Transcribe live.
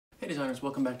designers,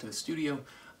 welcome back to the studio.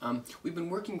 We've been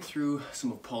working through some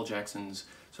of Paul Jackson's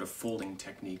sort of folding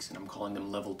techniques, and I'm calling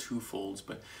them level 2 folds,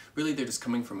 but really they're just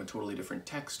coming from a totally different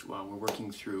text while we're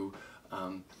working through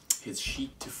his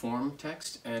sheet to form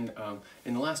text. And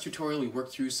in the last tutorial we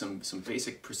worked through some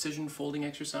basic precision folding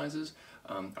exercises,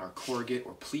 our corrugate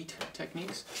or pleat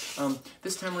techniques.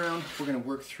 This time around we're going to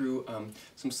work through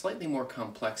some slightly more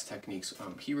complex techniques.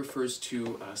 He refers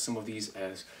to some of these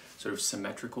as sort of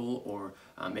symmetrical, or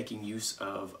making use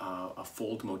of a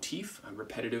fold motif, a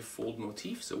repetitive fold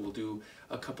motif. So we'll do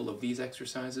a couple of these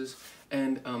exercises,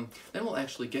 and then we'll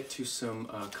actually get to some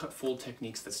cut fold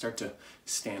techniques that start to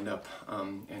stand up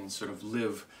and sort of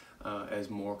live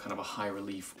as more kind of a high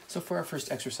relief. So for our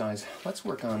first exercise, let's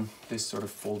work on this sort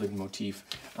of folded motif.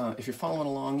 If you're following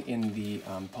along in the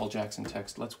Paul Jackson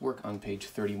text, let's work on page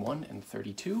 31 and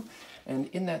 32. And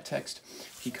in that text,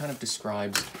 he kind of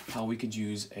describes how we could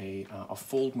use a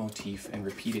fold motif and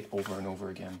repeat it over and over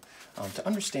again. To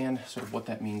understand sort of what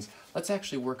that means, let's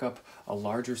actually work up a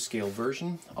larger scale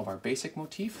version of our basic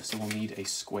motif. So we'll need a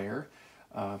square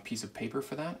piece of paper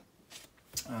for that.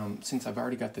 Since I've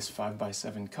already got this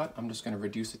 5x7 cut, I'm just going to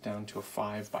reduce it down to a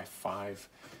 5x5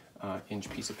 inch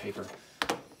piece of paper.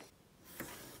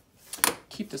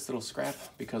 Keep this little scrap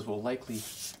because we'll likely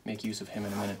make use of him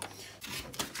in a minute.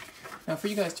 Now for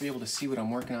you guys to be able to see what I'm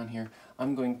working on here,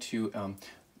 I'm going to,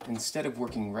 instead of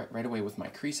working right away with my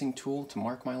creasing tool to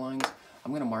mark my lines,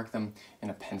 I'm going to mark them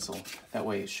in a pencil. That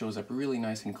way it shows up really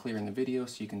nice and clear in the video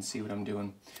so you can see what I'm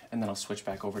doing, and then I'll switch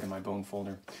back over to my bone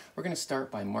folder. We're going to start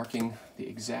by marking the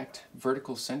exact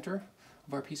vertical center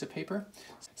of our piece of paper.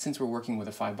 Since we're working with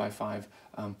a 5x5,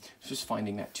 just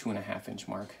finding that 2.5 inch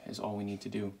mark is all we need to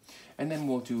do. And then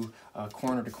we'll do a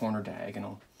corner to corner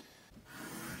diagonal.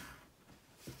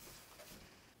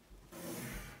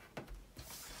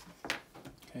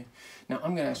 Okay. Now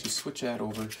I'm going to actually switch that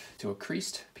over to a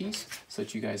creased piece so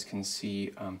that you guys can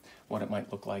see what it might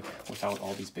look like without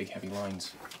all these big heavy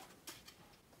lines.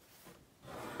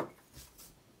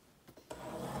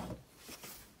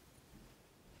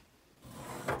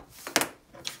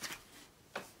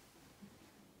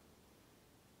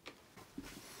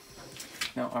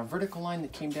 Now our vertical line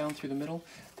that came down through the middle,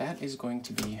 that is going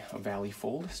to be a valley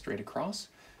fold straight across.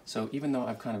 So even though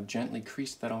I've kind of gently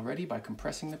creased that already by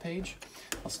compressing the page,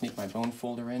 I'll sneak my bone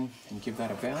folder in and give that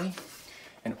a valley.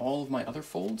 And all of my other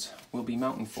folds will be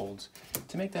mountain folds.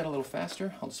 To make that a little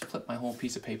faster, I'll just flip my whole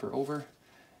piece of paper over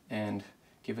and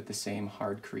give it the same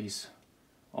hard crease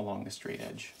along the straight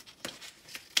edge.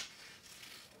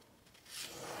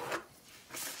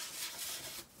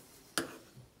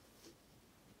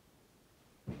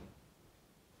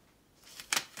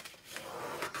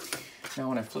 Now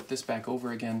when I flip this back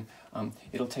over again,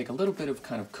 it'll take a little bit of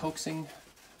kind of coaxing,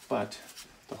 but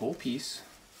the whole piece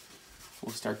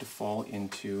will start to fall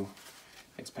into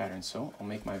its pattern. So I'll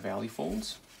make my valley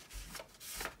folds.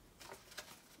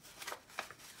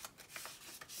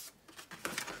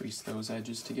 Crease those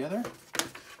edges together,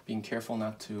 being careful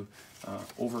not to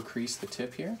over crease the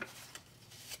tip here.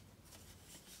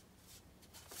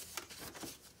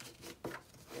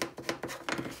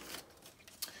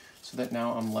 So that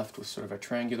now I'm left with sort of a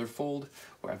triangular fold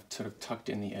where I've sort of tucked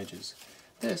in the edges.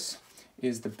 This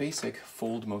is the basic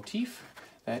fold motif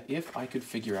that if I could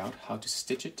figure out how to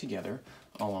stitch it together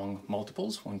along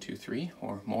multiples, 1, 2, 3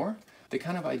 or more, the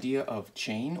kind of idea of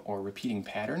chain or repeating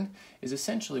pattern is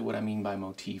essentially what I mean by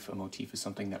motif. A motif is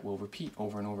something that will repeat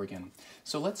over and over again.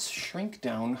 So let's shrink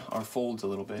down our folds a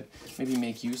little bit, maybe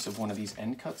make use of one of these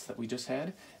end cuts that we just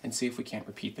had, and see if we can't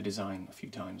repeat the design a few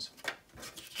times.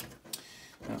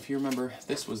 Now if you remember,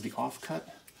 this was the offcut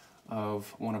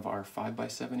of one of our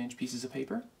 5x7 inch pieces of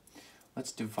paper.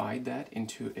 Let's divide that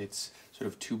into its sort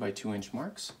of 2x2 inch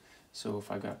marks. So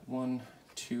if I've got 1,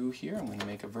 2 here, I'm going to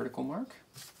make a vertical mark.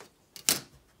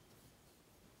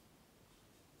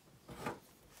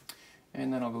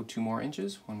 And then I'll go 2 more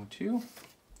inches, 1, 2.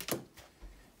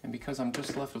 And because I'm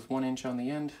just left with 1 inch on the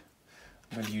end,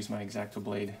 I'm going to use my X-Acto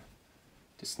blade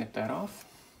to snip that off.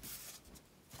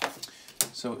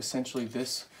 So essentially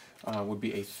this would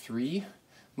be a 3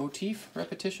 motif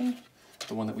repetition.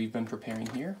 The one that we've been preparing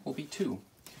here will be 2.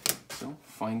 So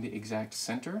find the exact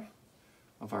center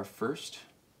of our first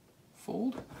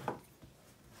fold.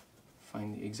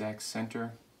 Find the exact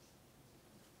center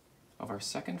of our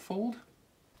second fold.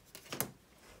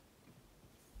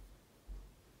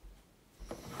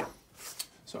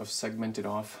 So I've segmented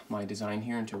off my design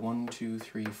here into 1, 2,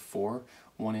 3, 4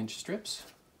 1-inch strips,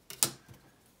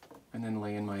 and then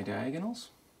lay in my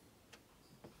diagonals.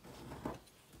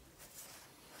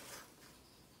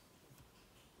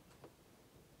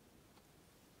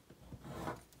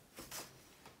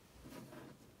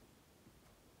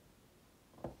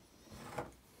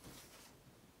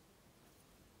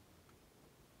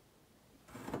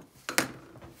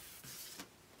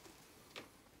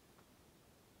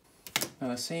 Now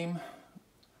the same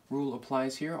rule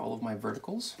applies here. All of my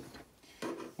verticals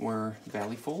were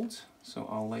valley folds, so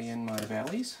I'll lay in my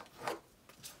valleys.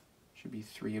 Should be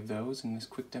 3 of those in this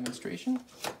quick demonstration.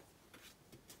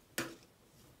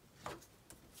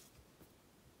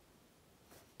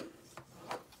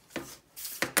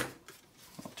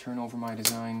 I'll turn over my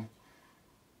design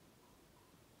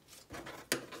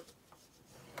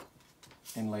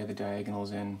and lay the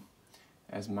diagonals in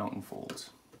as mountain folds.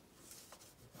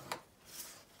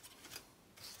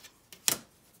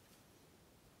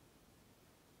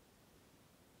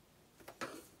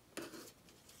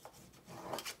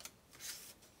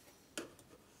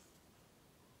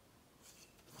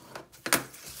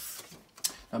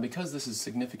 Now because this is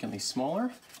significantly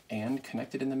smaller and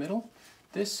connected in the middle,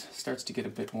 this starts to get a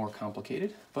bit more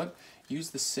complicated, but use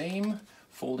the same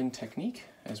folding technique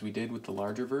as we did with the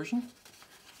larger version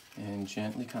and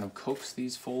gently kind of coax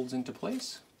these folds into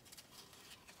place.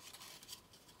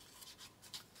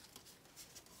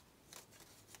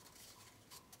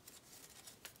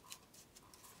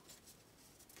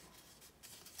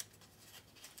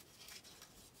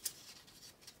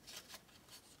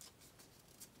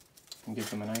 And give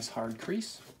them a nice hard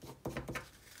crease.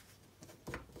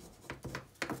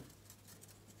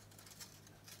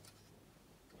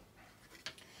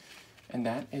 And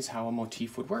that is how a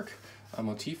motif would work. A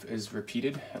motif is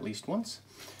repeated at least once.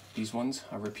 These ones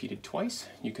are repeated twice.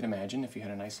 You could imagine if you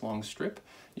had a nice long strip,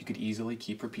 you could easily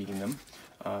keep repeating them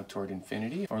toward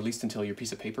infinity, or at least until your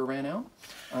piece of paper ran out.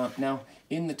 Now,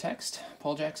 in the text,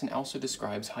 Paul Jackson also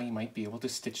describes how you might be able to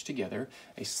stitch together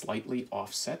a slightly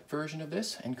offset version of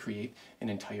this and create an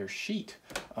entire sheet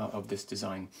of this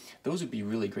design. Those would be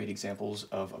really great examples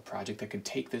of a project that could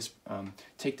take this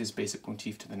basic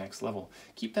motif to the next level.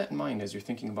 Keep that in mind as you're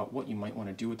thinking about what you might want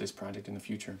to do with this project in the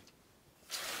future.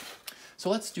 So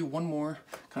let's do one more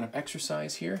kind of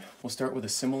exercise here. We'll start with a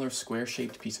similar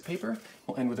square-shaped piece of paper.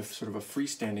 We'll end with a sort of a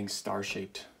freestanding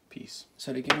star-shaped piece.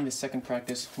 So to give me the second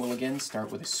practice, we'll again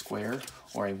start with a square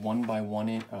or a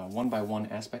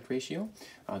 1:1 aspect ratio.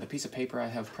 The piece of paper I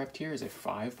have prepped here is a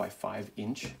 5 by 5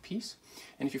 inch piece.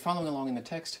 And if you're following along in the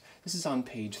text, this is on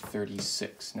page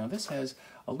 36. Now this has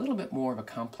a little bit more of a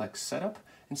complex setup.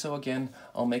 And so again,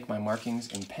 I'll make my markings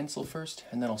in pencil first,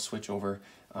 and then I'll switch over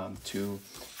to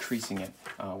creasing it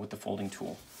with the folding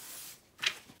tool.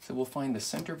 So we'll find the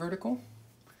center vertical,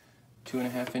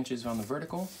 2.5 inches on the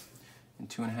vertical, and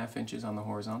 2.5 inches on the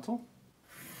horizontal.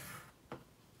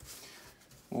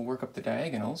 We'll work up the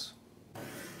diagonals.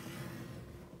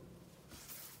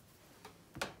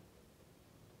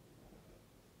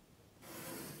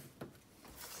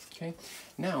 Okay,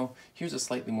 now here's a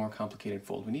slightly more complicated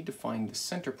fold. We need to find the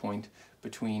center point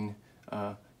between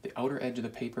the outer edge of the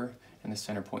paper and the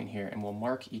center point here, and we'll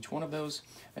mark each one of those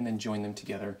and then join them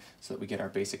together so that we get our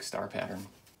basic star pattern.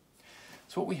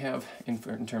 So what we have in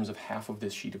terms of half of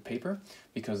this sheet of paper,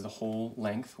 because the whole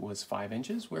length was 5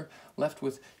 inches, we're left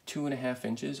with 2.5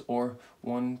 inches, or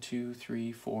 1, 2,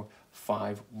 3, 4,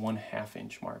 5 1/2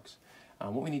 inch marks.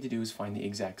 What we need to do is find the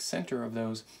exact center of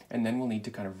those, and then we'll need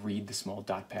to kind of read the small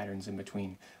dot patterns in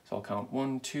between. So I'll count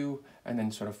 1, 2, and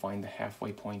then sort of find the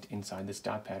halfway point inside this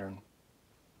dot pattern.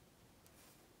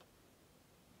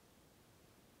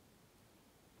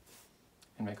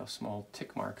 And make a small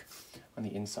tick mark on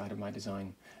the inside of my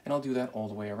design. And I'll do that all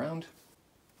the way around.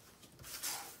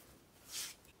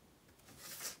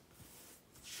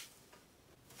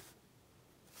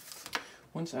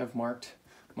 Once I've marked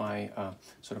my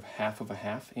sort of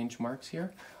 1/2 inch marks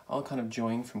here, I'll kind of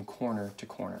join from corner to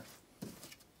corner.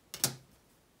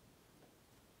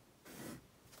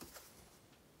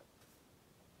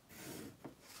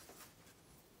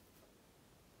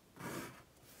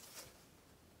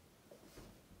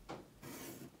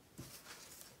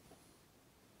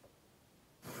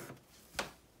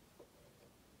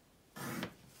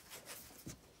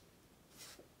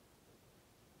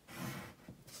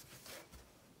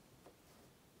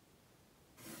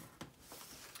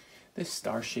 This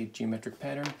star-shaped geometric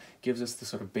pattern gives us the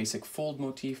sort of basic fold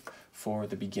motif for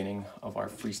the beginning of our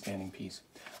freestanding piece.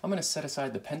 I'm going to set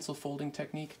aside the pencil folding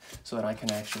technique so that I can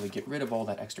actually get rid of all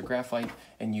that extra graphite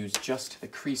and use just the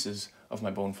creases of my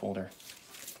bone folder.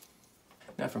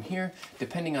 Now from here,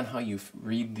 depending on how you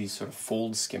read the sort of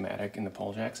fold schematic in the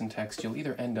Paul Jackson text, you'll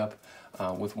either end up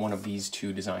with one of these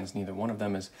two designs. Neither one of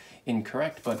them is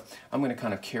incorrect, but I'm going to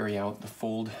kind of carry out the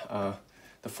fold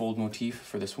motif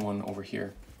for this one over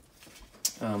here.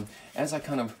 As I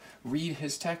kind of read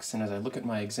his text and as I look at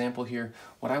my example here,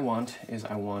 what I want is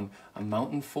I want a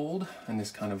mountain fold and this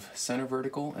kind of center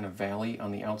vertical and a valley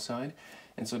on the outside.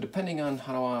 And so depending on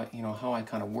how I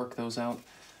kind of work those out,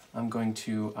 I'm going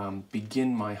to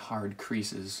begin my hard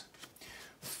creases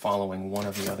following one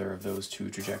or the other of those two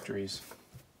trajectories.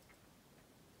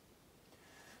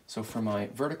 So for my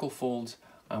vertical folds,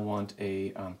 I want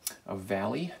a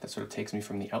valley that sort of takes me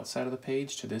from the outside of the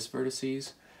page to this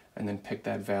vertices, and then pick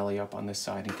that valley up on this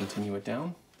side and continue it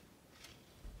down.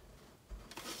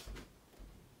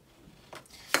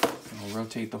 I'll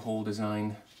rotate the whole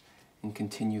design and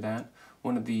continue that.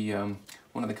 One of the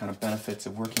kind of benefits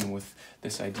of working with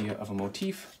this idea of a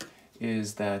motif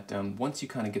is that once you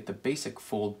kind of get the basic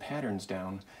fold patterns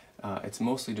down, it's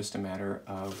mostly just a matter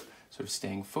of sort of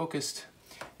staying focused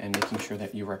and making sure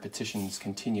that your repetitions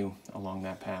continue along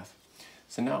that path.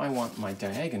 So now I want my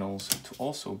diagonals to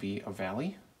also be a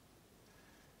valley,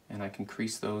 and I can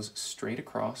crease those straight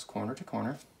across, corner to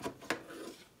corner.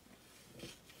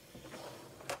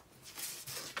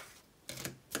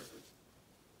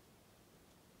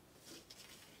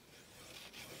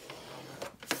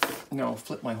 Now I'll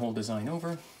flip my whole design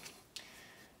over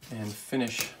and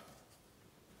finish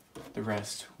the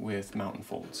rest with mountain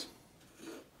folds.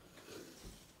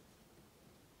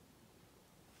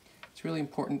 It's really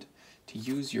important to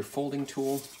use your folding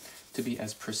tool to be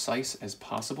as precise as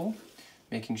possible,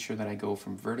 making sure that I go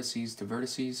from vertices to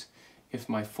vertices. If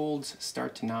my folds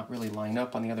start to not really line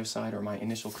up on the other side, or my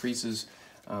initial creases,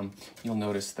 you'll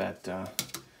notice that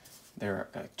there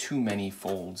are too many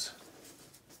folds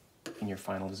in your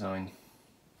final design.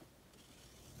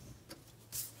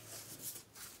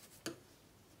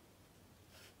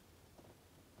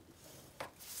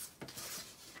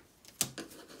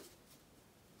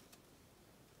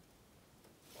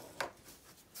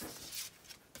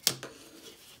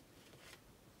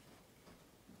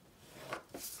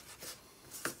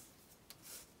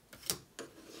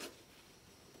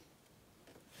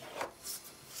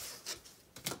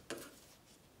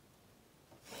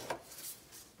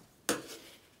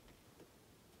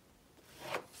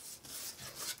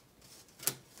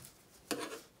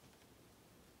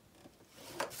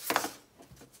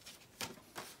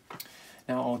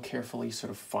 Now I'll carefully sort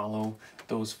of follow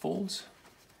those folds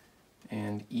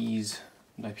and ease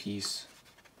my piece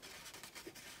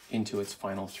into its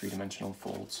final three-dimensional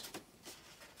folds.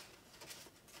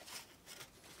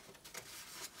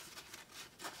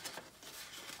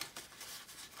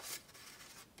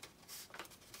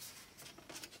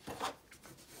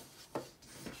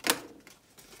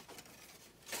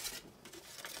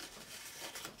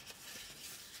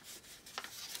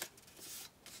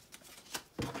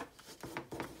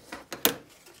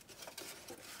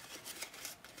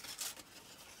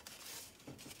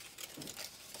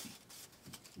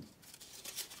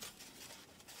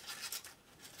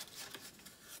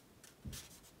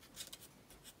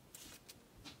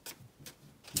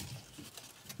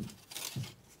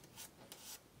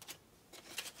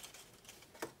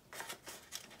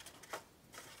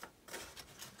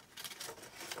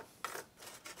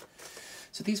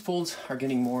 So these folds are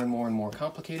getting more and more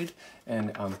complicated,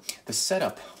 and the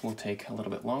setup will take a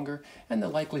little bit longer, and the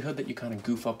likelihood that you kind of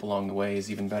goof up along the way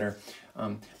is even better.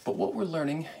 But what we're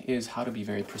learning is how to be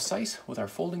very precise with our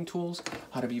folding tools,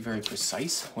 how to be very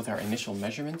precise with our initial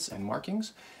measurements and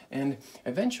markings, and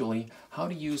eventually how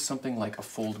to use something like a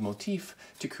fold motif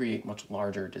to create much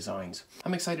larger designs.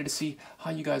 I'm excited to see how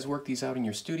you guys work these out in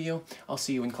your studio. I'll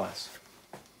see you in class.